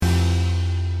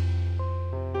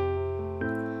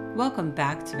Welcome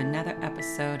back to another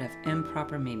episode of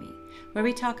Improper Mimi, where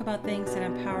we talk about things that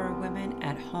empower women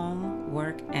at home,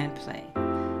 work, and play.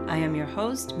 I am your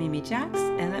host, Mimi Jax,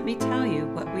 and let me tell you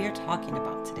what we are talking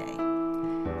about today.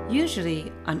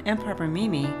 Usually on Improper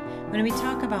Mimi, when we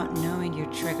talk about knowing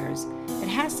your triggers, it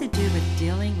has to do with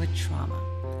dealing with trauma.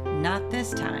 Not this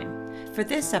time. For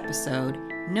this episode,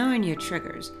 Knowing Your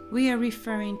Triggers, we are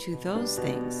referring to those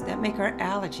things that make our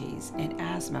allergies and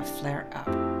asthma flare up.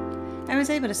 I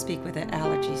was able to speak with an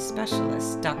allergy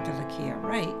specialist, Dr. Lakia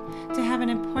Wright, to have an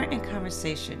important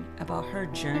conversation about her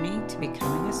journey to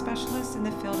becoming a specialist in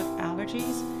the field of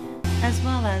allergies, as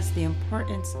well as the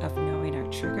importance of knowing our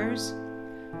triggers,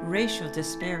 racial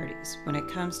disparities when it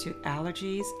comes to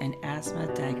allergies and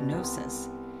asthma diagnosis,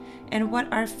 and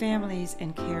what our families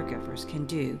and caregivers can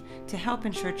do to help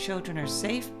ensure children are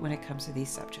safe when it comes to these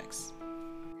subjects.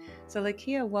 So,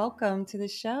 Lakia, welcome to the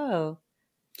show.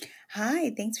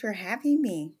 Hi, thanks for having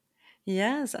me.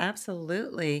 Yes,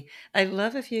 absolutely. I'd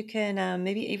love if you can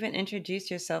maybe even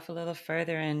introduce yourself a little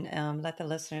further and let the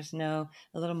listeners know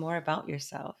a little more about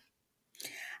yourself.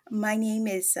 My name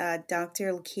is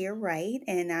Dr. Lakia Wright,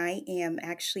 and I am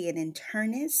actually an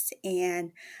internist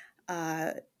and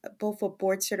uh, both a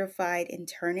board certified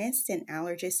internist and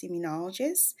allergist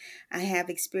immunologist. I have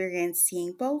experience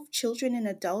seeing both children and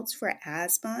adults for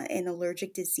asthma and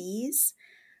allergic disease.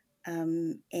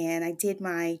 And I did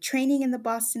my training in the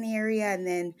Boston area and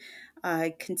then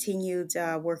continued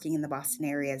working in the Boston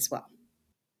area as well.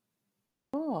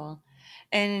 Cool.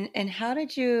 And how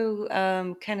did you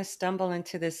kind of stumble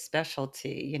into this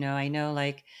specialty? I know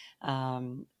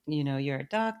you're a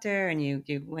doctor and you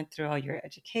went through all your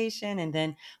education, and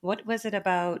then what was it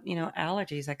about,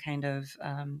 allergies that kind of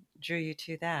drew you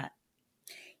to that?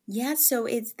 Yeah, so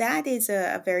it's that is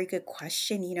a very good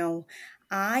question.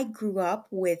 I grew up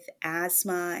with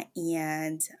asthma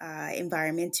and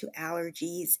environmental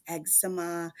allergies,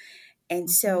 eczema, and Hmm.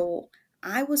 so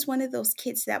I was one of those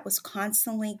kids that was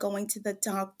constantly going to the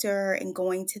doctor and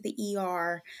going to the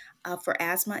ER for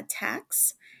asthma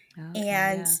attacks. Okay,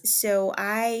 And yeah. so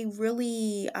I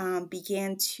really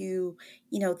began to,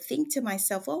 think to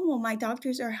myself, oh, well, my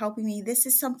doctors are helping me. This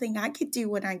is something I could do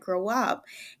when I grow up.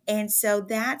 And so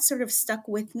that sort of stuck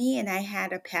with me. And I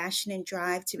had a passion and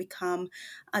drive to become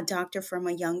a doctor from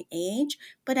a young age.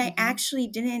 But I Hmm. actually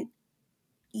didn't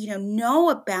know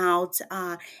about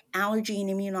allergy and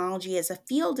immunology as a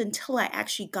field until I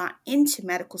actually got into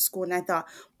medical school. And I thought,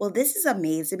 well, this is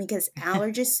amazing because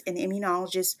allergists and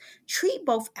immunologists treat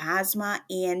both asthma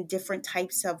and different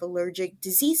types of allergic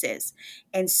diseases.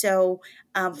 And so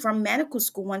from medical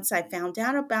school, once I found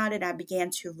out about it, I began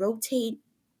to rotate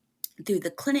through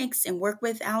the clinics and work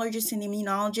with allergists and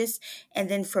immunologists. And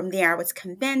then from there, I was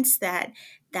convinced that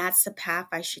that's the path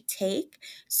I should take.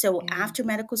 So Yeah. after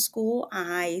medical school,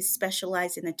 I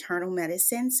specialized in internal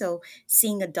medicine, so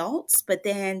seeing adults. But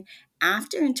then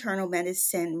after internal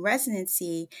medicine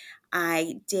residency,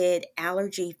 I did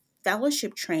allergy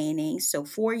fellowship training. So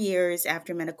 4 years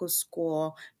after medical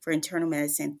school for internal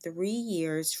medicine, 3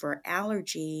 years for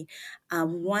allergy.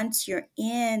 Hmm. Once you're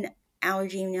in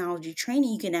allergy immunology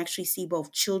training, you can actually see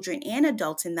both children and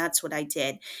adults, and that's what I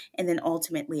did. And then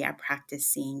ultimately, I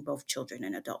practiced seeing both children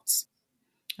and adults.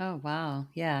 Oh, wow.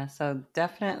 Yeah. So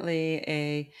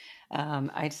definitely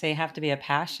I'd say have to be a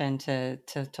passion to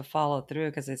follow through,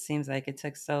 because it seems like it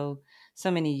took so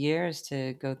many years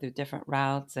to go through different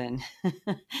routes and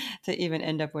to even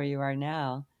end up where you are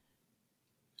now.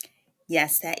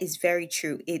 Yes, that is very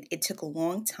true. It took a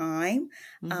long time,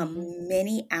 Hmm.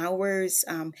 many hours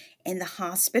in the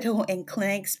hospital and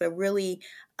clinics, but really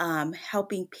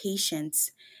helping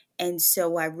patients. And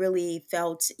so I really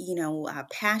felt,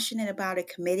 passionate about it,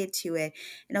 committed to it.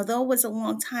 And although it was a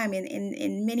long time,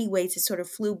 in many ways, it sort of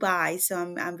flew by. So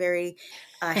I'm very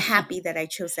happy that I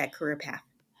chose that career path.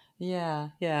 Yeah,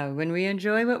 yeah. When we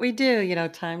enjoy what we do,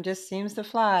 time just seems to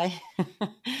fly.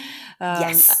 um,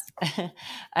 Yes.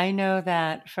 I know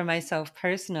that for myself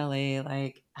personally,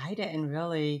 like I didn't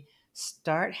really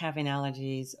start having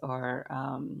allergies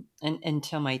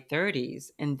until my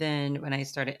 30s, and then when I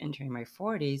started entering my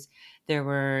 40s, there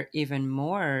were even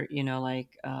more,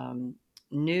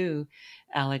 new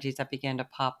allergies that began to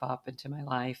pop up into my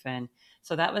life, and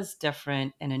so that was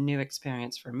different and a new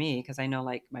experience for me, because I know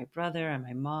like my brother and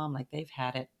my mom, like they've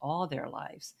had it all their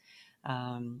lives.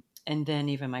 And then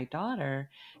even my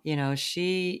daughter,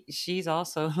 she's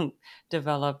also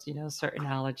developed, certain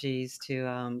allergies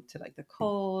to like the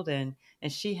cold, and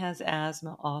she has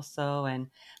asthma also. And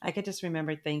I could just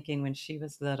remember thinking when she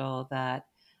was little that,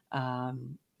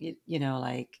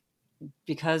 like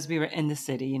because we were in the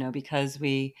city, because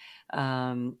we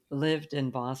lived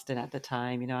in Boston at the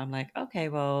time, I'm like, okay,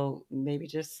 well, maybe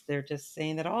just they're just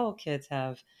saying that all kids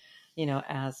have,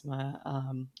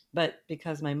 asthma. But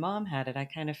because my mom had it, I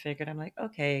kind of figured, I'm like,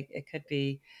 okay, it could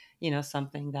be,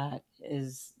 something that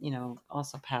is,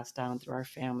 also passed down through our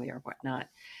family or whatnot.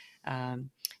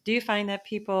 Um, do you find that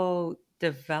people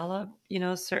develop,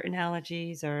 certain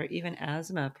allergies or even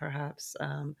asthma, perhaps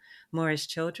more as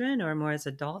children or more as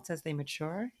adults as they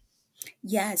mature?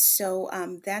 Yes, so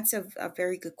that's a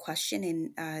very good question,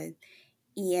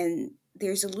 and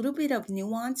there's a little bit of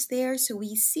nuance there. So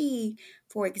we see,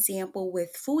 for example,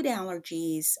 with food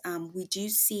allergies, we do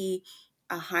see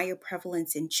a higher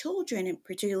prevalence in children, and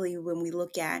particularly when we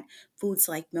look at foods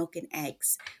like milk and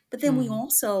eggs. But then we Mm,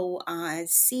 also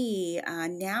see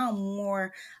now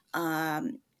more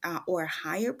or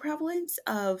higher prevalence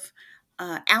of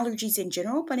allergies in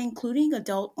general, but including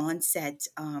adult onset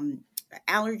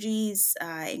allergies,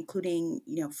 including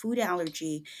food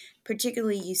allergy.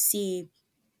 Particularly, you see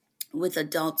with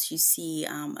adults, you see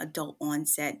adult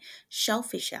onset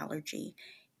shellfish allergy.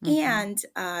 hmm. And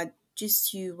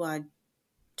just to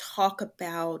talk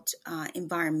about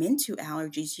environmental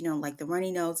allergies, like the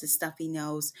runny nose, the stuffy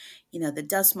nose, the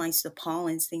dust mites, the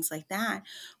pollens, things like that.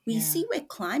 We Yeah. see with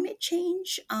climate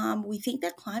change, we think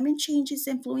that climate change is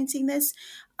influencing this,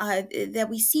 that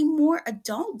we see more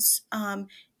adults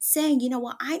saying,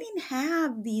 well, I didn't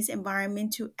have these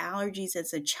environmental allergies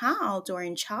as a child or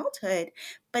in childhood,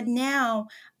 but now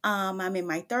I'm in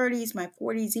my 30s, my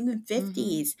 40s, even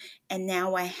Hmm. 50s, and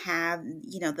now I have,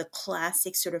 the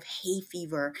classic sort of hay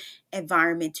fever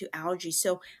environment to allergies.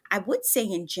 So I would say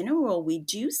in general, we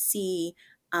do see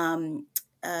um,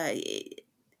 uh,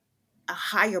 a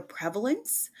higher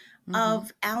prevalence Hmm.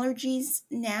 of allergies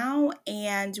now,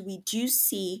 and we do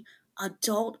see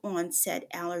adult onset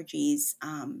allergies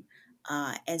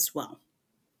as well.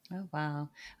 Oh wow.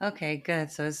 Okay,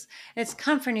 good. So it's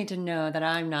comforting to know that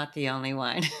I'm not the only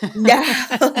one. No,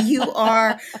 you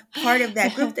are part of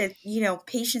that group that,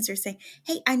 patients are saying,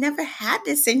 hey, I never had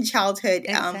this in childhood,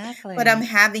 but I'm Exactly.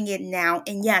 having it now.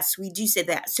 And yes, we do say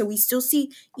that. So we still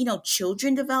see,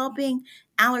 children developing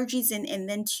allergies. And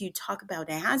then to talk about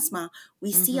asthma,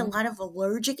 we see a Hmm. lot of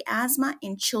allergic asthma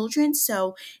in children.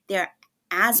 So their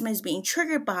asthma is being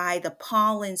triggered by the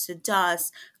pollens, the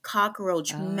dust,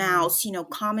 cockroach, Oh. mouse,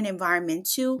 common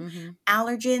environmental Hmm.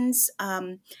 allergens.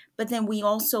 But then we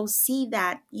also see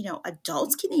that,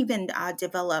 adults can even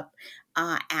develop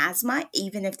asthma,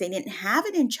 even if they didn't have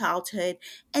it in childhood.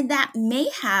 And that may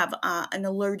have an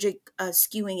allergic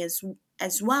skewing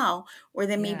as well, or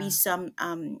there may be Yeah. some,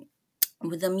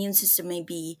 with the immune system may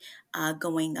be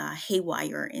going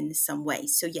haywire in some way.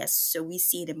 So, yes, so we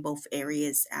see it in both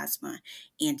areas, asthma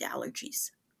and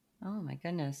allergies. Oh my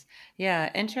goodness.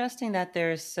 Yeah, interesting that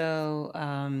they're so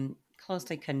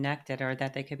closely connected or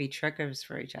that they could be triggers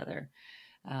for each other.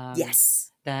 um,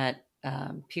 Yes. that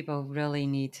people really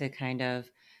need to kind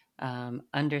of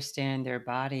understand their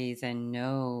bodies and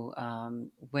know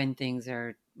when things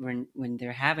are when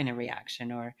they're having a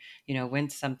reaction or when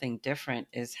something different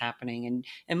is happening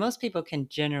and most people can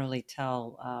generally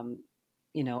tell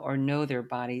or know their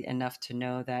body enough to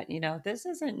know that this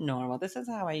isn't normal, this is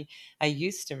how I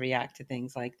used to react to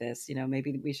things like this,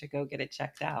 maybe we should go get it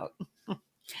checked out.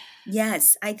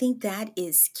 Yes, I think that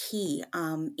is key.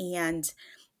 And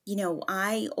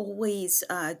I always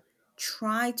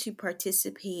try to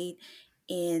participate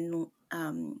in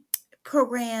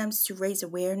programs to raise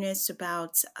awareness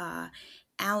about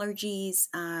allergies.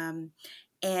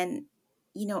 And,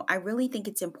 I really think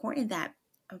it's important that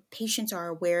patients are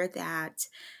aware that,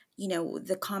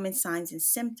 the common signs and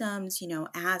symptoms,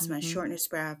 asthma, Hmm. shortness of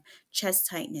breath, chest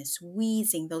tightness,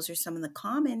 wheezing, those are some of the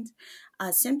common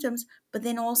symptoms. But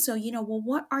then also, well,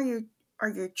 what are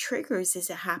your triggers? Is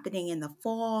it happening in the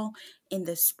fall, in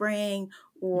the spring,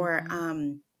 or Hmm.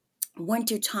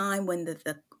 winter time when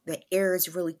the air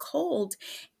is really cold?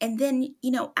 And then,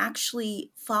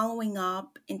 actually following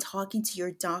up and talking to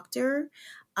your doctor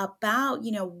about,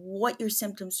 what your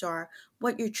symptoms are,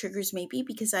 what your triggers may be,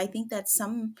 because I think that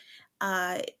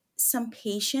uh, some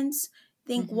patients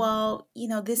think, Hmm. well,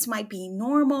 this might be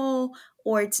normal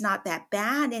or it's not that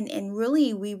bad. And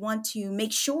really, we want to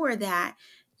make sure that,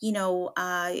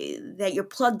 that you're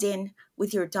plugged in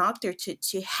with your doctor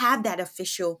to have that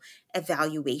official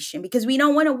evaluation, because we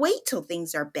don't want to wait till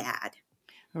things are bad.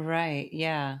 Right.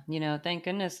 Yeah. Thank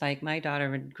goodness, like my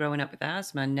daughter growing up with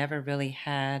asthma never really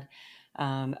had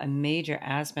a major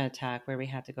asthma attack where we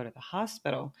had to go to the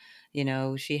hospital.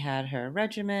 She had her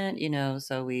regimen,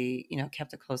 so we,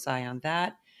 kept a close eye on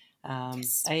that.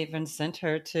 Yes. I even sent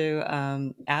her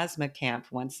to asthma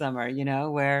camp one summer,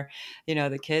 where,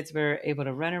 the kids were able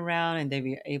to run around and they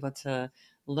were able to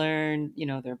learn,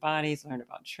 their bodies, learn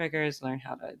about triggers, learn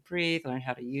how to breathe, learn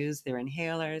how to use their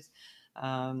inhalers.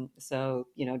 So,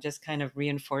 just kind of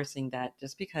reinforcing that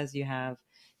just because you have,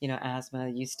 asthma,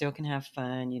 you still can have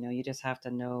fun, you just have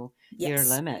to know your Yes.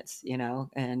 limits,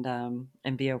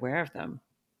 and be aware of them.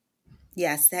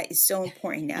 Yes, that is so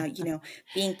important.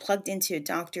 Being plugged into a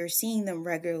doctor, seeing them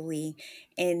regularly,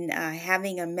 and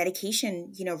having a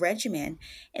medication, regimen.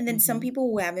 And then some Hmm. people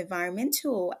who have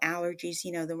environmental allergies,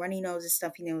 the runny nose and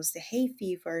stuffy nose, the hay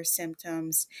fever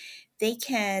symptoms, they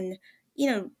can, you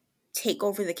know, take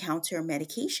over the counter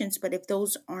medications. But if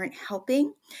those aren't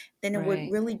helping, then it would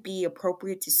Right. really be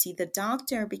appropriate to see the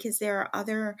doctor because there are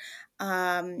other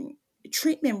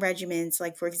treatment regimens,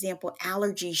 like, for example,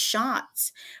 allergy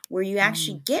shots, where you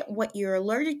actually Mm. get what you're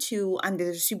allergic to under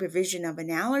the supervision of an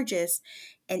allergist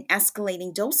and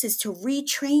escalating doses to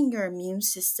retrain your immune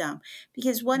system.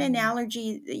 Because what an Mm.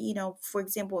 allergy, for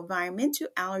example, environmental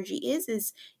allergy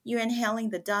is you're inhaling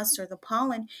the dust or the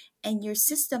pollen and your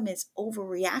system is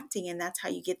overreacting, and that's how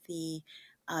you get the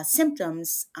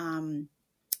symptoms.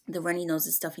 The runny nose,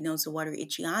 the stuffy nose, the watery,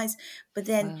 itchy eyes. But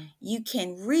then Wow. you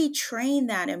can retrain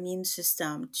that immune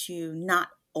system to not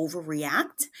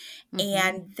overreact. Hmm.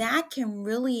 And that can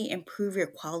really improve your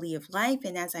quality of life.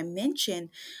 And as I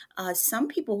mentioned, some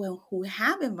people who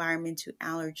have environmental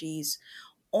allergies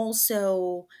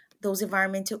also, those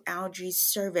environmental allergies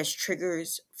serve as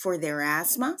triggers for their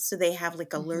asthma. So they have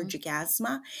like Hmm. allergic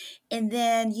asthma. And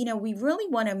then, we really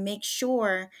want to make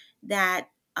sure that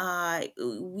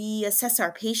we assess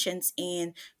our patients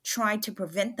and try to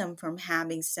prevent them from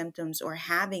having symptoms or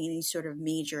having any sort of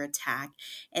major attack.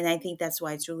 And I think that's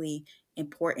why it's really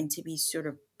important to be sort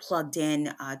of plugged in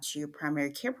to your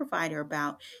primary care provider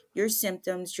about your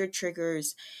symptoms, your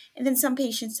triggers. And then some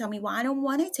patients tell me, well, I don't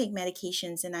want to take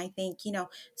medications. And I think,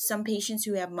 some patients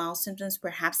who have mild symptoms,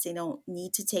 perhaps they don't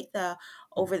need to take the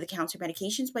over the counter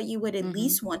medications, but you would at Hmm.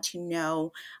 least want to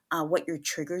know what your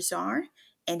triggers are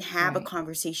and have a Right.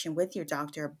 conversation with your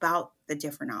doctor about the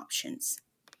different options.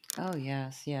 Oh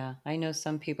yes, yeah. I know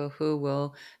some people who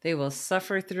will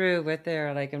suffer through with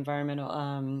their like environmental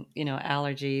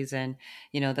allergies, and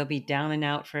they'll be down and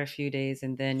out for a few days,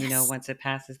 and then Yes. once it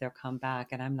passes they'll come back,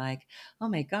 and I'm like, "Oh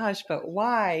my gosh, but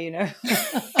why?"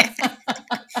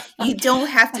 You don't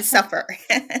have to suffer.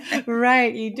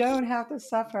 Right, you don't have to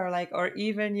suffer, like, or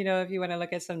even if you want to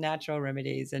look at some natural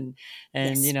remedies, and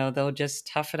Yes. they'll just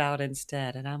tough it out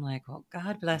instead, and I'm like, well,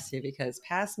 God bless you, because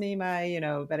pass me my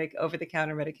over the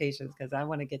counter medications, because I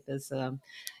want to get this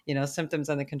symptoms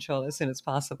under control as soon as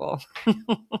possible.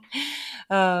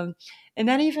 um and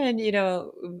that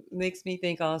even makes me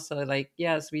think also, like,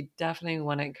 yes, we definitely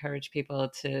want to encourage people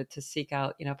to seek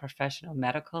out professional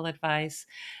medical advice.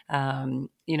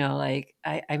 Like,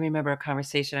 I remember a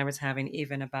conversation I was having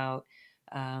even about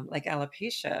like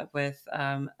alopecia with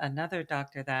another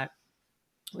doctor that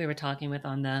we were talking with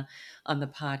on the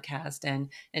podcast,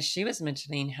 and she was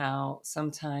mentioning how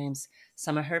sometimes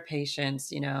some of her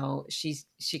patients,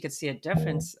 she could see a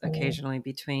difference occasionally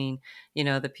between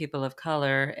the people of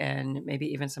color and maybe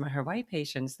even some of her white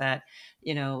patients, that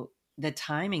the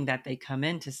timing that they come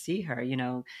in to see her,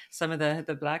 some of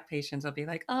the black patients will be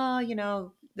like,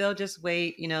 oh, they'll just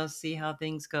wait, see how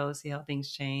things go, see how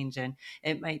things change, and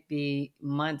it might be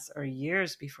months or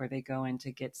years before they go in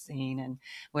to get seen. And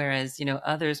whereas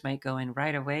others might go in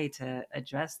right away to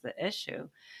address the issue.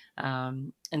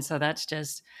 And so that's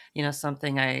just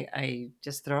something I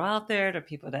just throw out there to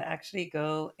people to actually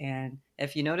go, and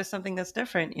if you notice something that's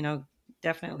different,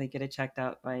 definitely get it checked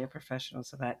out by a professional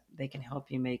so that they can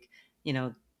help you make you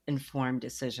know informed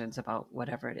decisions about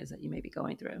whatever it is that you may be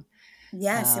going through.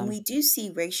 Yes, and um, we do see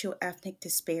racial ethnic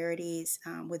disparities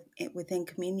within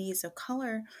communities of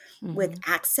color with mhm,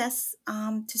 access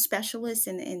to specialists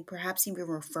and perhaps even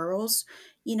referrals,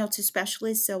 to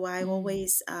specialists. So I mm.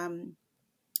 always,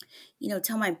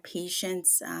 tell my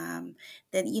patients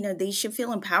that, they should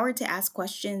feel empowered to ask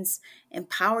questions,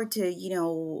 empowered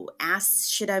to, ask,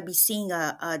 should I be seeing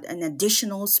an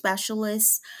additional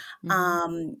specialist? Mhm.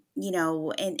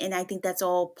 And I think that's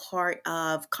all part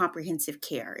of comprehensive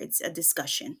care. It's a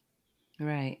discussion.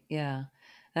 Right. Yeah.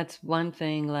 That's one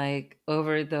thing, like,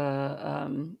 over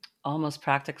the almost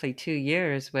practically 2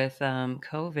 years with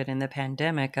COVID and the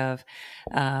pandemic, of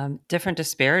different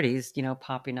disparities,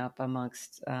 popping up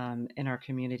amongst in our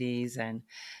communities, and,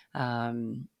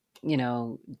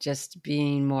 just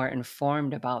being more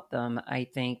informed about them. I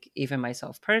think even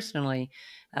myself personally,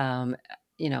 um,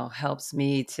 helps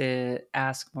me to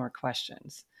ask more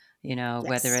questions.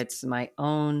 whether Yes. it's my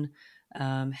own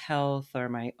health or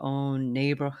my own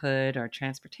neighborhood or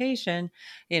transportation,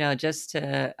 just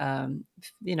to,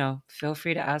 feel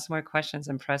free to ask more questions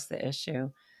and press the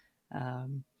issue.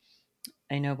 Um,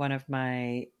 I know one of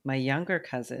my younger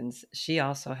cousins, she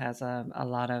also has a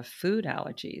lot of food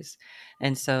allergies.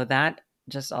 And so that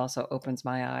just also opens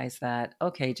my eyes that,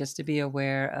 okay, just to be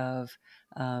aware of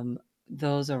um,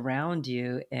 those around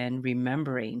you and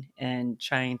remembering and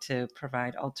trying to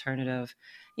provide alternative,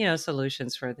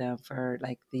 solutions for them for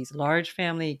like these large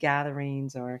family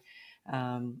gatherings or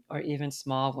even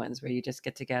small ones where you just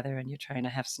get together and you're trying to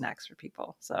have snacks for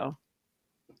people. So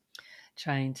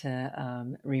trying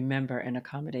to remember and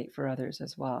accommodate for others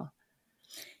as well.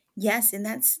 Yes, and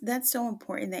that's so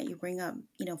important that you bring up,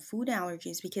 food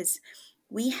allergies, because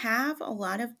we have a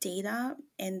lot of data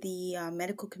in the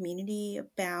medical community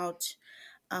about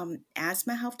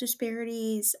asthma health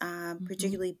disparities, Hmm.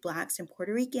 particularly Blacks and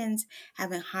Puerto Ricans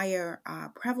having higher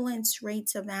prevalence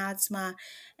rates of asthma,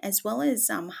 as well as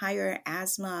higher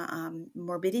asthma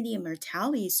morbidity and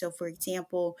mortality. So, for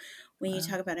example, when you Wow.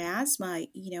 talk about asthma,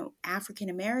 African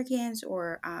Americans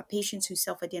or patients who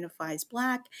self identify as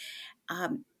Black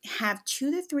have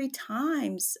 2 to 3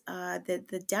 times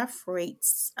the death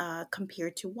rates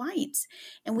compared to whites.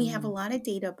 And we have a Mm, lot of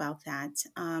data about that.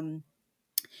 And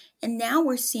now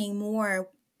we're seeing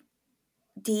more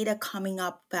data coming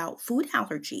up about food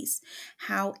allergies,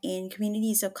 how in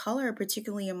communities of color,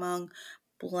 particularly among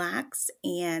Blacks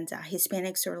and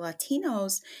Hispanics or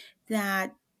Latinos,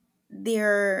 that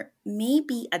there may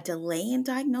be a delay in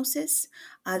diagnosis.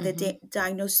 The hmm.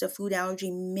 diagnosis of food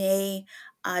allergy may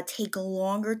take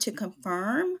longer to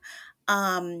confirm,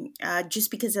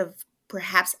 just because of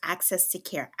perhaps access to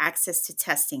care, access to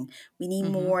testing. We need Hmm.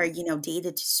 more,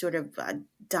 data to sort of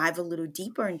dive a little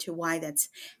deeper into why that's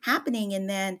happening. And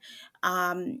then,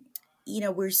 um,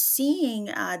 we're seeing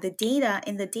the data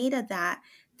in the data that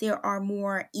there are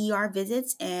more ER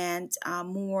visits and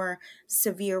more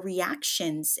severe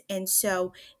reactions. And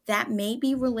so that may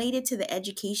be related to the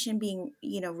education being,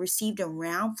 received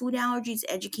around food allergies,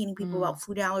 educating people Mm, about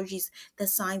food allergies, the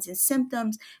signs and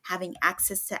symptoms, having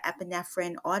access to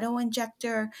epinephrine auto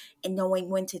injector, and knowing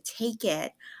when to take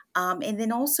it. And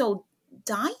then also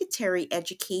dietary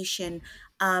education.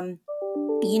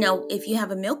 If you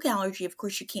have a milk allergy, of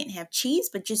course you can't have cheese,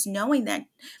 but just knowing that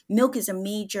milk is a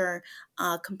major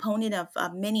component of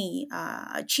many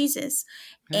cheeses.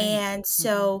 right. And Hmm.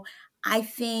 so I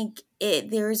think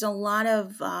there's a lot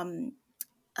of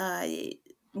uh,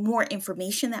 more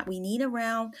information that we need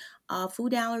around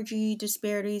food allergy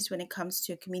disparities when it comes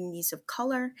to communities of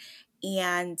color.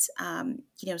 And,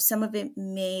 some of it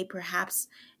may perhaps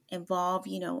involve,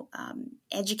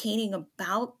 educating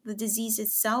about the disease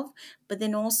itself, but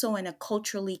then also in a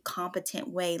culturally competent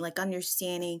way, like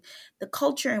understanding the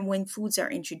culture and when foods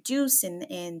are introduced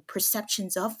and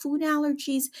perceptions of food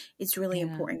allergies is really Yeah.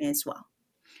 important as well.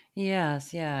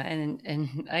 Yes, yeah,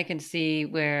 and I can see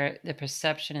where the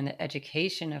perception and the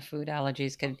education of food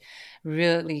allergies could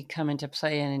really come into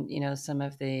play in, some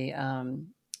of the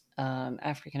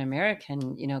African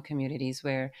American, communities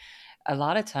where a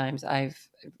lot of times I've,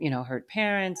 heard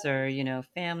parents or,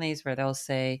 families where they'll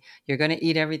say, you're going to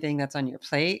eat everything that's on your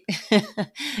plate,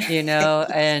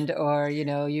 and, or,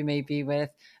 you may be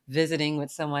visiting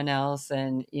with someone else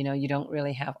and, you don't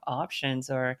really have options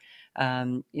or,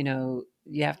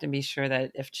 you have to be sure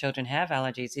that if children have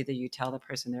allergies, either you tell the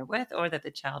person they're with or that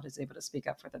the child is able to speak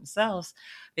up for themselves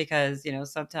because,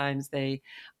 sometimes they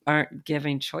aren't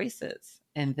giving choices.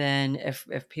 And then if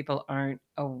people aren't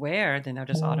aware, then they'll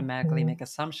just automatically make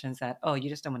assumptions that, oh, you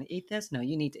just don't want to eat this? No,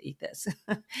 you need to eat this.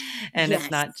 And it's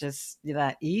Yes. not just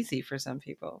that easy for some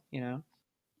people.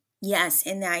 Yes,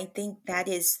 and I think that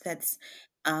is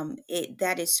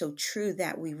so true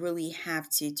that we really have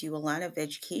to do a lot of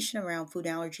education around food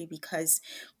allergy, because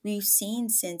we've seen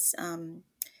since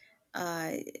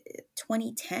uh,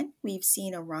 2010, we've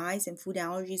seen a rise in food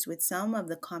allergies, with some of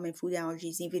the common food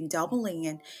allergies even doubling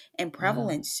in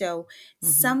Wow. prevalence. So,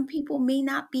 Hmm. some people may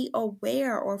not be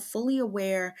aware or fully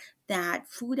aware that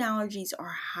food allergies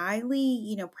are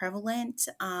highly, prevalent,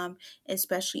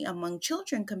 especially among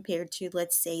children compared to,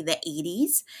 let's say, the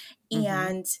 80s.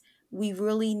 Hmm. And we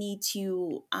really need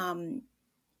to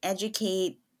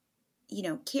educate,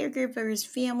 caregivers,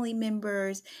 family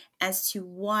members, as to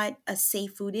what a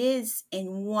safe food is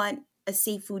and what a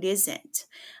safe food isn't.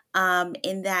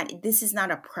 And that this is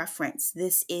not a preference,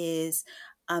 this is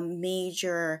a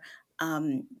major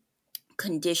um,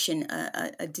 condition,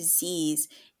 a disease.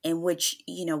 in which,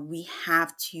 we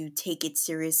have to take it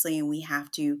seriously, and we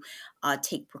have to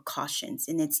take precautions.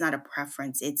 And it's not a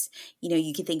preference. It's,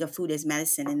 you can think of food as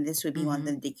medicine, and this would be one of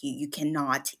Mm-hmm. the that you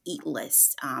cannot eat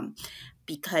list,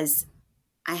 because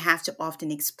I have to often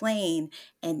explain,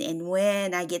 and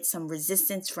when I get some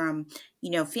resistance from,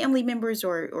 family members,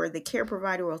 or the care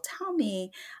provider will tell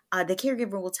me, the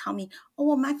caregiver will tell me, "Oh,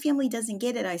 well, my family doesn't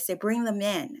get it." I say, "Bring them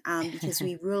in," because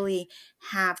we really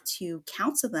have to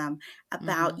counsel them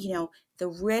about, Mm-hmm. the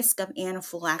risk of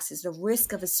anaphylaxis, the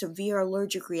risk of a severe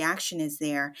allergic reaction is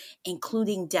there,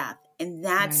 including death, and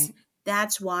that's Right.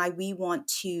 that's why we want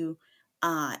to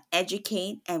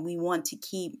educate, and we want to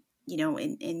keep,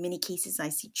 in many cases I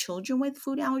see children with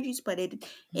food allergies, but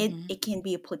Mm-hmm. it can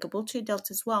be applicable to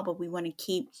adults as well. But we want to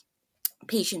keep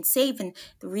patients safe. And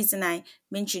the reason I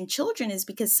mention children is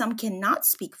because some cannot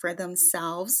speak for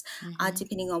themselves, Mm-hmm.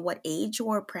 depending on what age,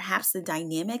 or perhaps the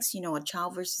dynamics, a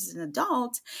child versus an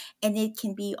adult. And it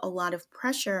can be a lot of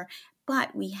pressure,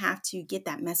 but we have to get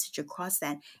that message across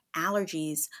that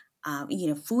allergies,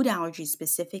 food allergies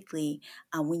specifically,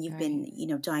 when you've been, Right.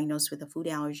 diagnosed with a food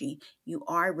allergy, you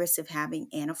are at risk of having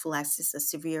anaphylaxis, a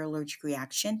severe allergic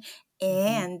reaction.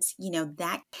 Mm-hmm. And,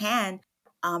 that can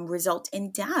result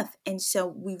in death. And so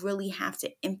we really have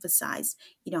to emphasize,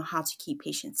 how to keep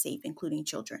patients safe, including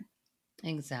children.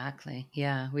 Exactly.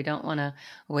 Yeah. We don't want to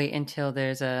wait until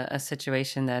there's a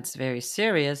situation that's very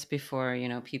serious before,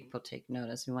 people take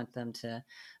notice. We want them to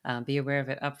be aware of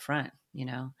it up front,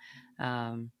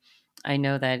 Um, I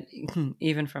know that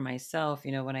even for myself,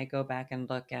 when I go back and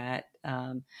look at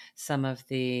some of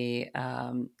the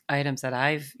items that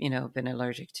I've, been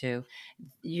allergic to,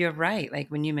 you're right. Like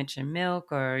when you mention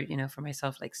milk, or, for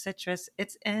myself, like citrus,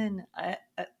 it's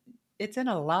in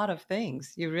a lot of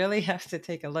things. You really have to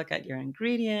take a look at your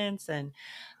ingredients. And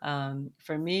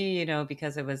for me,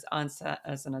 because it was onset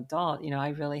as an adult, I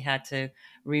really had to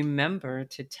remember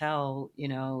to tell,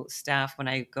 staff when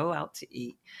I go out to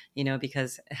eat,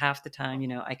 because half the time,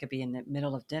 I could be in the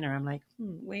middle of dinner. I'm like,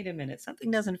 wait a minute,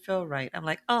 something doesn't feel right. I'm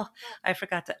like, oh, I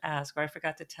forgot to ask, or I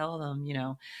forgot to tell them,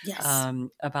 Yes.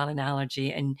 about an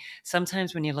allergy. And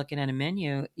sometimes when you're looking at a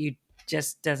menu, you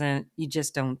just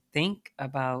don't think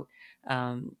about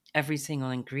every single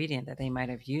ingredient that they might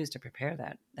have used to prepare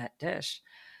that dish.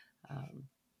 Um,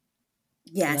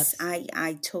 so Yes, that's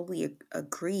I totally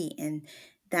agree. And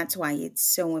that's why it's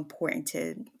so important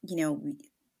to,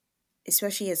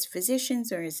 especially as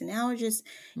physicians or as an allergist,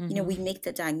 we hmm make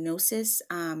the diagnosis,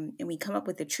 and we come up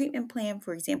with a treatment plan.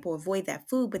 For example, avoid that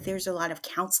food, but there's a lot of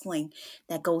counseling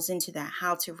that goes into that,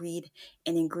 how to read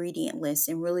an ingredient list,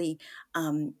 and really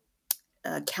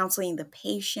counseling the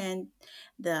patient,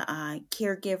 the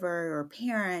caregiver or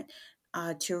parent,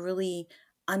 to really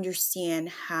understand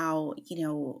how,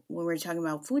 when we're talking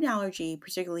about food allergy,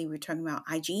 particularly we're talking about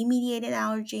IgE mediated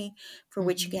allergy, for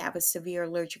which you hmm can have a severe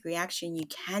allergic reaction. You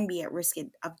can be at risk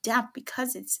of death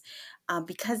because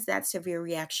because that severe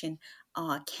reaction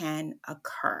can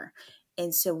occur.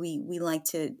 And so we like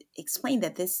to explain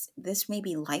that this may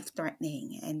be life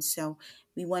threatening, and so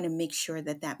we want to make sure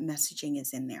that that messaging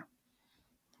is in there.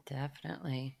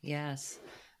 Definitely, yes.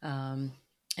 Um,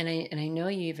 and I know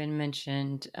you even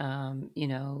mentioned,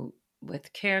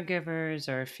 with caregivers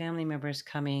or family members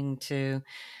coming to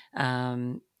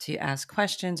ask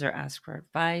questions or ask for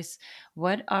advice.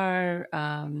 What are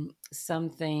some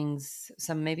things,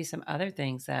 maybe some other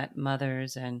things that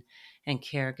mothers and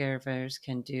caregivers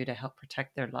can do to help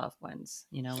protect their loved ones?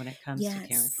 When it comes to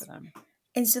caring for Yes. them.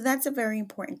 And so that's a very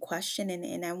important question.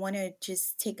 And I want to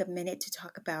just take a minute to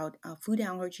talk about food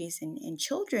allergies in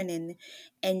children,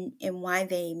 and why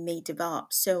they may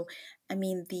develop. So, I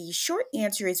mean, the short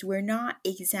answer is we're not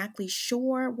exactly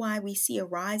sure why we see a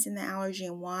rise in the allergy,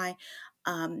 and why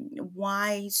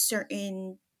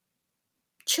certain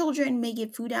children may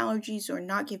get food allergies or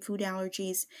not get food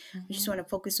allergies. I just hmm want to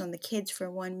focus on the kids for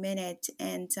 1 minute.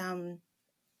 And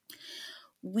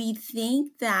we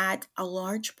think that a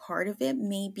large part of it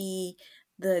may be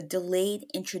the delayed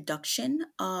introduction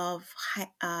of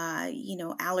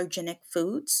allergenic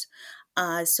foods.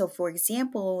 So, for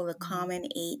example, the hmm common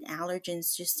 8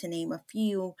 allergens, just to name a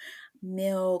few: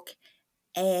 milk,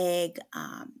 egg,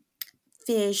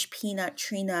 fish, peanut,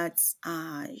 tree nuts,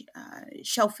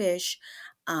 shellfish,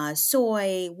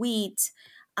 soy, wheat,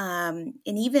 and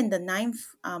even the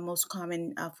ninth most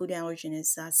common food allergen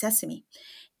is sesame.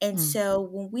 And so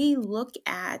when we look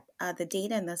at the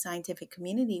data in the scientific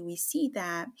community, we see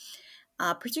that,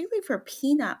 particularly for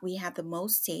peanut, we have the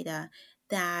most data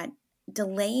that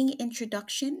delaying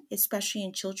introduction, especially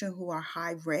in children who are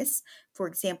high risk. For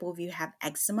example, if you have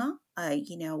eczema,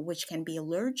 which can be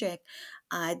allergic,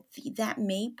 that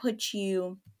may put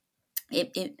you,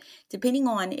 it depending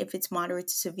on if it's moderate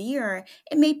to severe,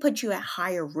 it may put you at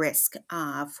higher risk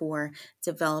for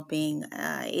developing.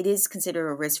 It is considered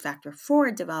a risk factor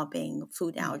for developing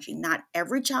food Mm. allergy. Not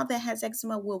every child that has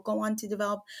eczema will go on to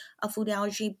develop a food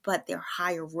allergy, but they're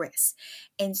higher risk.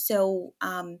 And so,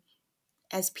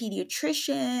 as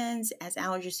pediatricians, as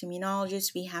allergist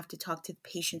immunologists, we have to talk to the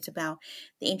patients about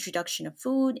the introduction of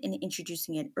food and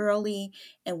introducing it early.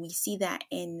 And we see that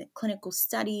in clinical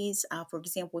studies. For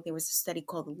example, there was a study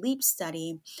called the LEAP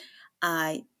study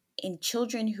uh, in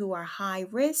children who are high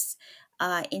risk.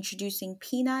 Introducing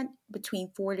peanut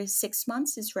between 4 to 6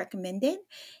 months is recommended.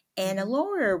 And a Hmm.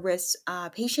 lower risk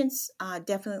patients,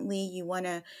 definitely you want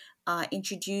to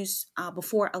introduce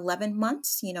before 11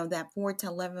 months, that 4 to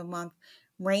 11 month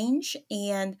range.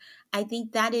 And I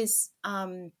think that is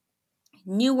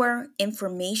newer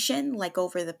information, like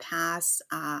over the past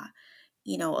a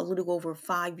little over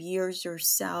 5 years or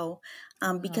so.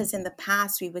 Wow. Because in the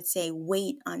past, we would say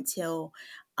wait until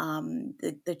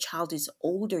the child is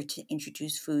older to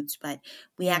introduce foods. But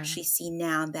we Yeah. actually see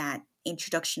now that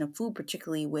introduction of food,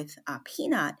 particularly with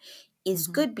peanut, is Hmm.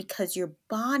 good because your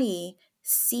body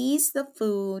sees the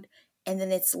food and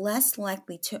then it's less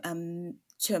likely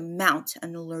to mount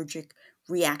an allergic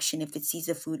reaction if it sees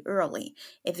the food early.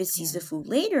 If it sees Yeah. the food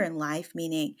later in life,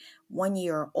 meaning 1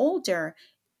 year or older,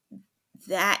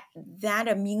 that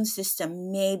immune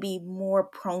system may be more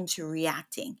prone to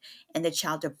reacting and the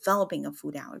child developing a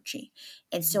food allergy.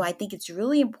 And so Hmm. I think it's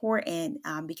really important,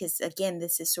 because again,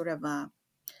 this is sort of a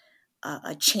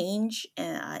change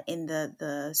in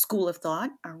the school of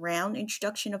thought around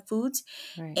introduction of foods.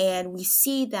 Right. And we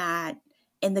see that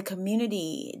in the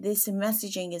community, this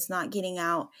messaging is not getting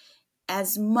out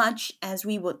as much as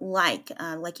we would like.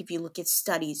 Like if you look at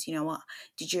studies,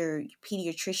 did your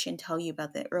pediatrician tell you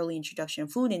about the early introduction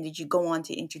of food, and did you go on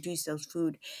to introduce those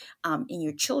food in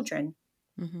your children,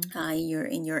 Hmm.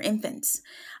 in your infants?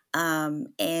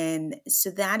 And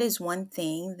so that is one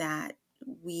thing that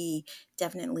we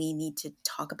definitely need to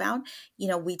talk about.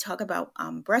 We talk about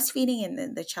breastfeeding,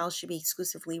 and the child should be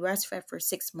exclusively breastfed for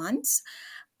 6 months.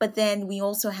 But then we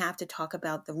also have to talk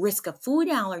about the risk of food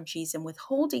allergies and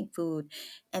withholding food,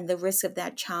 and the risk of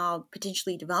that child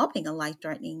potentially developing a life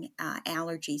threatening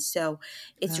allergy. So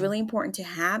it's Oh, really important to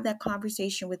have that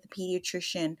conversation with the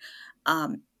pediatrician.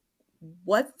 Um,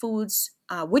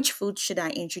 which foods should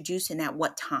I introduce and at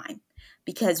what time?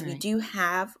 Because we right. do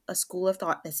have a school of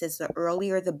thought that says the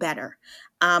earlier the better.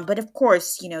 But of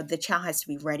course, the child has to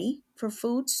be ready for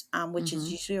foods, which is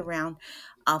Hmm. usually around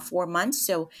 4 months.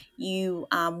 So you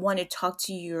want to talk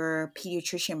to your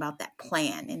pediatrician about that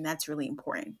plan, and that's really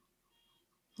important.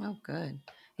 Oh, good.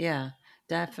 Yeah,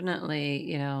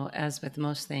 definitely. As with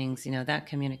most things, that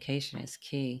communication is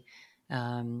key.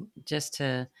 Just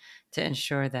to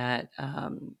ensure that,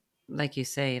 like you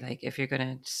say, like if you're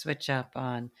going to switch up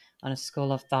on a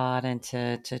school of thought and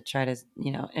to try to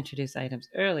introduce items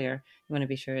earlier, you want to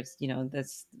be sure it's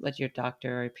that's what your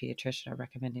doctor or pediatrician are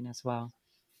recommending as well.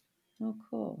 Oh,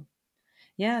 cool.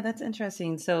 Yeah, that's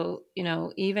interesting. So,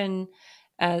 even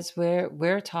as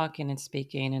we're talking and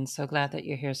speaking, and so glad that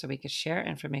you're here so we could share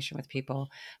information with people.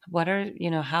 What are,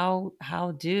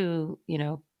 how do,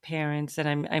 parents,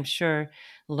 and I'm sure,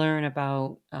 learn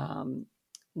about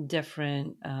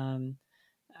different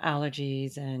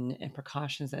allergies and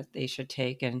precautions that they should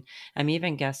take. And I'm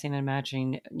even guessing and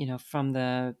imagining, from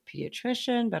the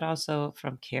pediatrician, but also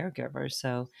from caregivers.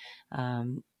 So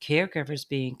caregivers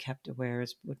being kept aware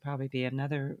would probably be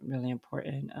another really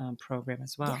important program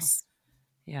as well. Yes.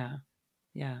 Yeah.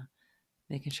 Yeah.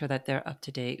 Making sure that they're up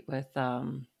to date with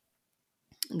the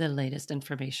latest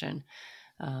information,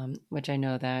 which I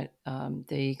know that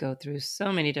they go through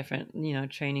so many different,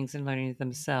 trainings and learning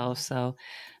themselves. So,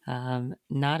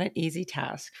 not an easy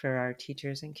task for our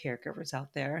teachers and caregivers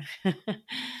out there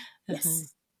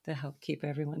Yes. to help keep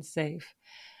everyone safe.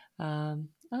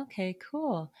 Okay,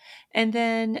 cool. And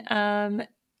then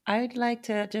I'd like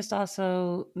to just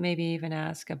also maybe even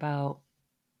ask about,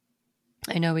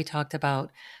 I know we talked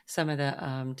about some of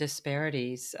the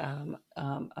disparities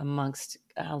amongst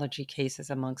allergy cases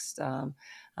amongst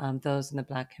those in the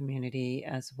Black community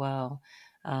as well.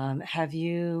 Have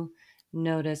you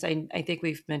noticed? I think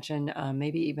we've mentioned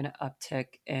maybe even an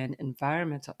uptick in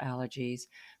environmental allergies,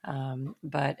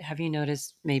 but have you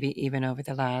noticed maybe even over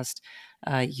the last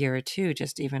year or two,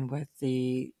 just even with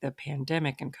the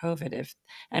pandemic and COVID? If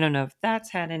I don't know if that's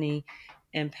had any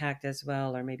impact as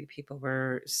well, or maybe people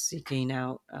were seeking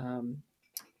out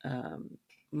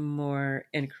more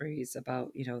inquiries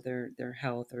about, their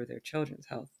health or their children's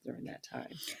health during that time.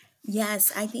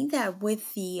 Yes, I think that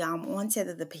with the onset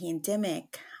of the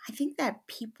pandemic, I think that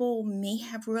people may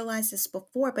have realized this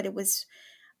before, but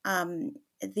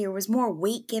there was more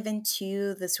weight given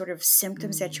to the sort of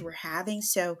symptoms that you Mm, were having.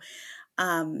 So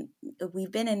um,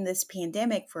 we've been in this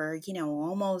pandemic for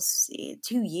almost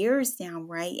 2 years now,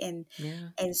 right? yeah.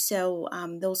 And so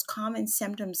those common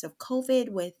symptoms of COVID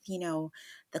with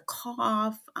the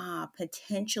cough,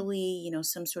 potentially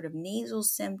some sort of nasal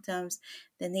symptoms,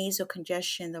 the nasal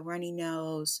congestion, the runny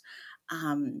nose.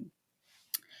 Um,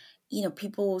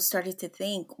 People started to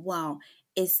think, well,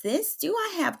 do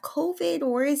I have COVID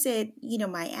or is it,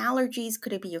 my allergies?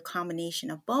 Could it be a combination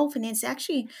of both? And it's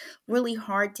actually really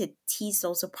hard to tease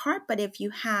those apart. But if you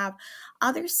have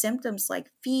other symptoms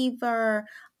like fever,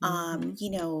 Mm-hmm.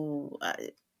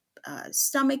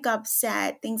 stomach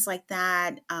upset, things like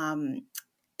that,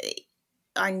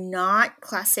 are not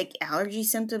classic allergy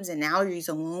symptoms, and allergies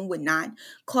alone would not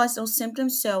cause those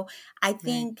symptoms. So I Right.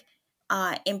 think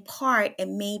in part it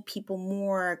made people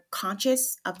more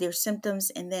conscious of their symptoms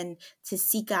and then to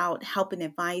seek out help and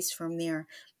advice from their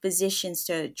physicians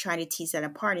to try to tease that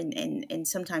apart. And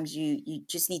sometimes you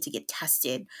just need to get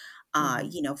tested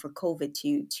Mm-hmm. for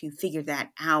COVID to figure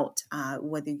that out,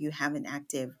 whether you have an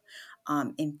active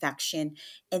infection.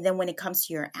 And then when it comes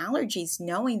to your allergies,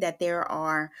 knowing that there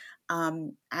are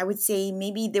I would say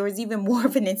maybe there was even more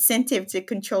of an incentive to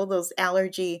control those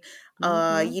allergy,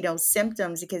 Mm-hmm.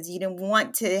 symptoms, because you didn't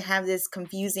want to have this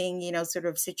confusing, sort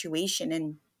of situation.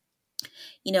 And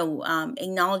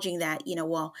acknowledging that,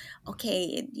 well,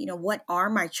 okay, what are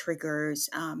my triggers?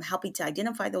 Helping to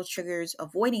identify those triggers,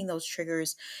 avoiding those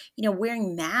triggers,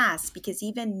 wearing masks, because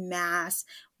even masks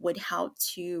would help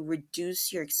to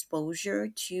reduce your exposure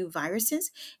to viruses.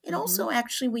 It Mm-hmm. also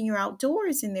actually, when you're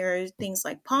outdoors and there are things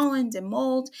like pollen and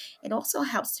mold, it also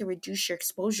helps to reduce your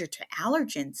exposure to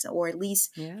allergens, or at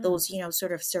least Yeah. those,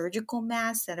 sort of surgical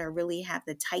masks that are really have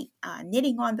the tight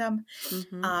knitting on them,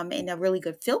 Mm-hmm. and a really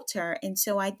good filter. And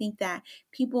so I think that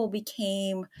people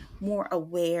became more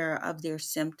aware of their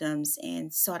symptoms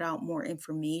and sought out more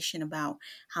information about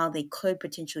how they could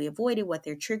potentially avoid it, what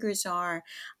their triggers are.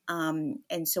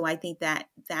 And so I think that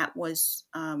that was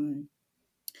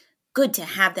good to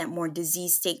have that more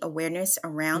disease state awareness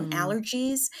around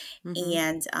allergies.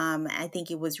 Mm-hmm. And I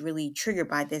think it was really triggered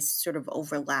by this sort of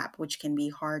overlap, which can be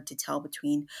hard to tell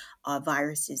between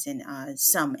viruses and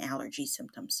some allergy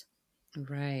symptoms.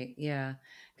 Right. Yeah.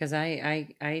 Because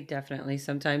I definitely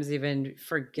sometimes even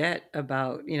forget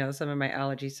about, some of my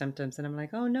allergy symptoms, and I'm like,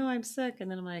 oh no, I'm sick. And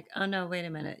then I'm like, oh no, wait a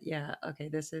minute. Yeah. Okay.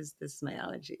 This is my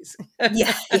allergies.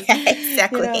 Yeah, yeah,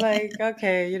 exactly. Like,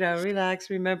 okay, relax,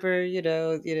 remember,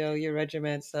 your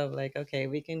regimen. So like, okay,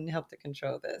 we can help to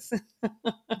control this.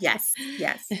 Yes,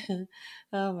 yes.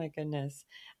 Oh my goodness.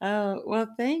 Oh, well,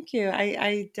 thank you.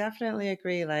 I definitely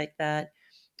agree like that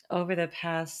over the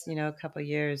past, couple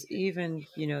years, even,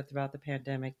 throughout the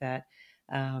pandemic, that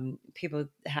people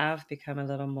have become a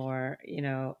little more,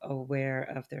 aware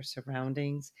of their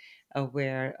surroundings,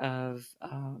 aware of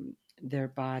their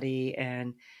body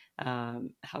and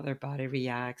how their body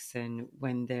reacts, and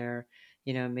when they're,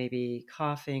 maybe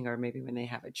coughing, or maybe when they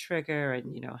have a trigger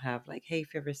and, have like hay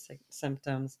fever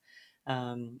symptoms.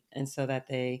 And so that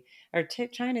they are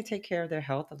trying to take care of their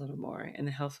health a little more and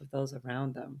the health of those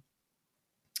around them.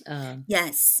 Um,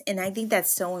 Yes, and I think that's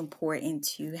so important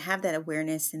to have that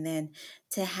awareness and then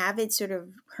to have it sort of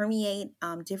permeate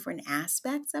different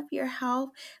aspects of your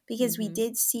health, because we mhm,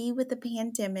 did see with the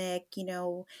pandemic,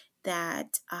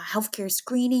 that healthcare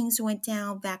screenings went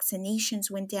down, vaccinations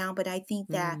went down, but I think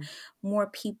that mm, more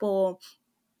people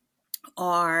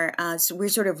are, so we're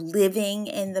sort of living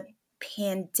in the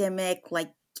pandemic,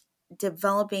 like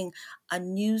developing a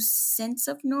new sense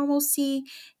of normalcy,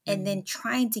 and mm. then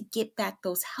trying to get back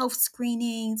those health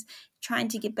screenings, trying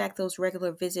to get back those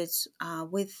regular visits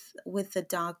with the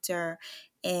doctor,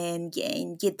 and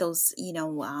get those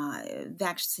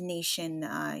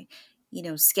vaccination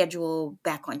schedule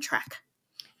back on track.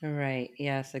 Right.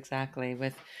 Yes, exactly.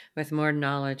 With more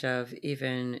knowledge of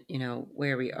even,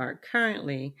 where we are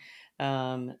currently,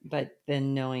 but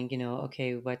then knowing,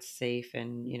 okay, what's safe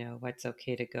and, what's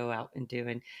okay to go out and do,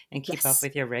 and keep up Yes,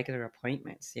 with your regular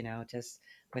appointments, just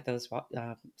with those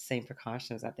same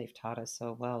precautions that they've taught us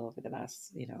so well over the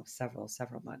last,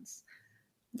 several months.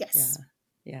 Yeah. yes.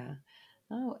 Yeah.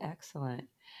 Oh, excellent.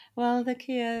 Well,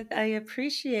 Nakia, I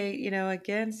appreciate,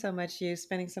 again, so much you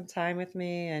spending some time with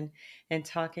me and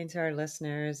talking to our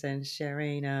listeners and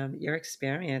sharing your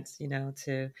experience,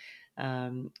 to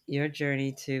your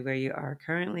journey to where you are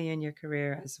currently in your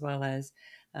career, as well as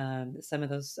some of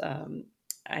those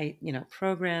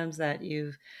programs that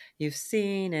you've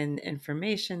seen and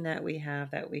information that we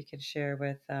have that we could share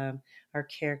with our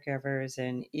caregivers,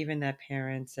 and even that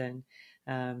parents and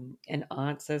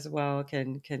aunts as well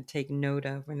can take note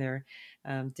of when they're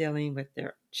dealing with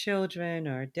their children,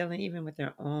 or dealing even with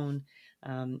their own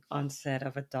onset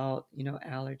of adult,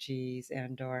 allergies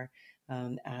and or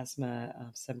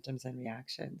asthma symptoms and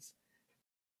reactions.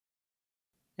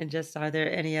 And just, are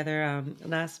there any other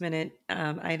last minute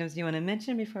items you want to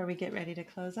mention before we get ready to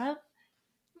close out?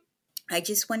 I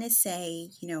just want to say,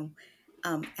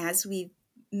 as we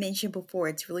mentioned before,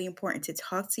 it's really important to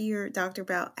talk to your doctor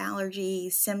about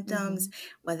allergies, symptoms, Hmm.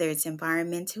 whether it's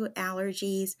environmental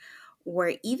allergies,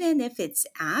 or even if it's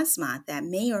asthma that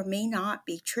may or may not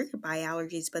be triggered by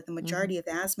allergies, but the majority Hmm. of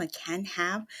asthma can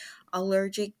have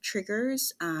allergic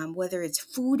triggers, whether it's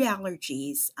food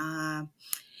allergies.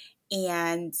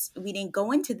 And we didn't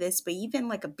go into this, but even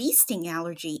like a bee sting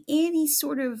allergy, any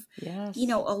sort of, Yes.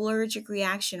 allergic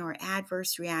reaction or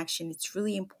adverse reaction, it's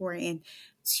really important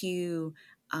to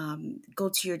go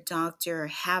to your doctor,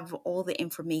 have all the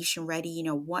information ready.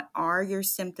 What are your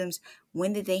symptoms?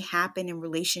 When did they happen in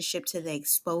relationship to the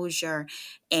exposure?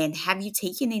 And have you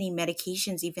taken any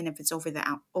medications, even if it's over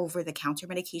the counter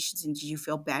medications, and did you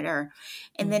feel better?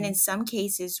 And then in Hmm. some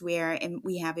cases where and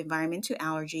we have environmental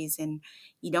allergies and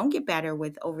you don't get better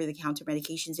with over the counter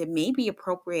medications, it may be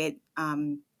appropriate.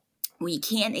 We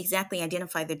can't exactly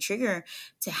identify the trigger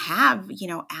to have,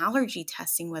 allergy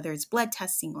testing, whether it's blood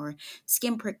testing or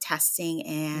skin prick testing.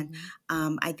 And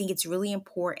Hmm. I think it's really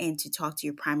important to talk to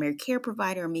your primary care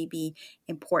provider, or maybe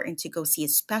important to go see a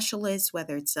specialist,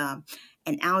 whether it's an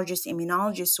allergist,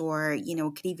 immunologist, or,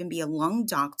 it could even be a lung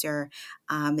doctor,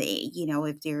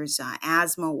 if there's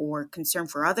asthma or concern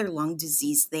for other lung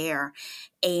disease there.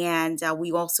 And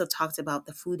we also talked about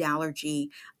the food allergy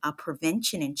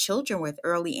prevention in children with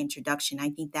early introduction.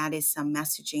 I think that is some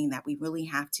messaging that we really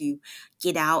have to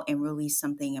get out, and really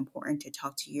something important to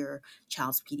talk to your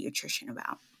child's pediatrician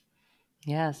about.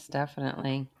 Yes,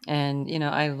 definitely. And,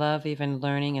 I love even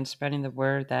learning and spreading the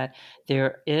word that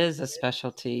there is a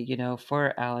specialty,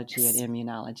 for allergy and Yes.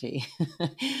 immunology.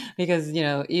 Because,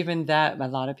 even that, a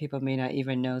lot of people may not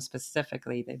even know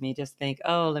specifically. They may just think,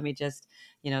 oh, let me just,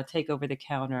 take over the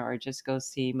counter or just go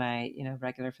see my,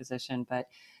 regular physician. But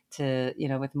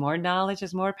with more knowledge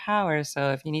is more power.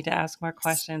 So if you need to ask more Yes.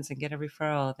 questions and get a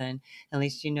referral, then at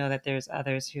least you know that there's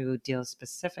others who deal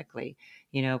specifically,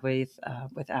 with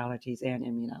allergies and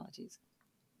immunologies.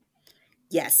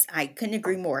 Yes, I couldn't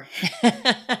agree more.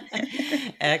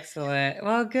 Excellent.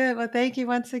 Well, good. Well, thank you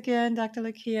once again, Dr.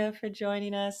 Lakia, for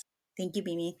joining us. Thank you,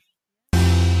 Mimi.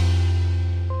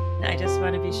 I just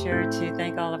want to be sure to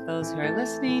thank all of those who are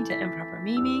listening to Improper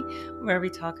Mimi, where we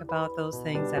talk about those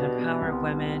things that empower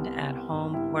women at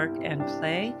home, work, and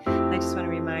play. I just want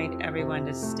to remind everyone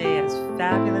to stay as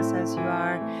fabulous as you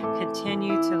are,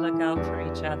 continue to look out for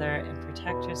each other and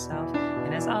protect yourself.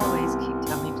 And as always, keep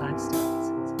telling Black stories.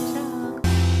 So, ciao.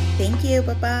 Thank you.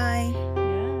 Bye bye.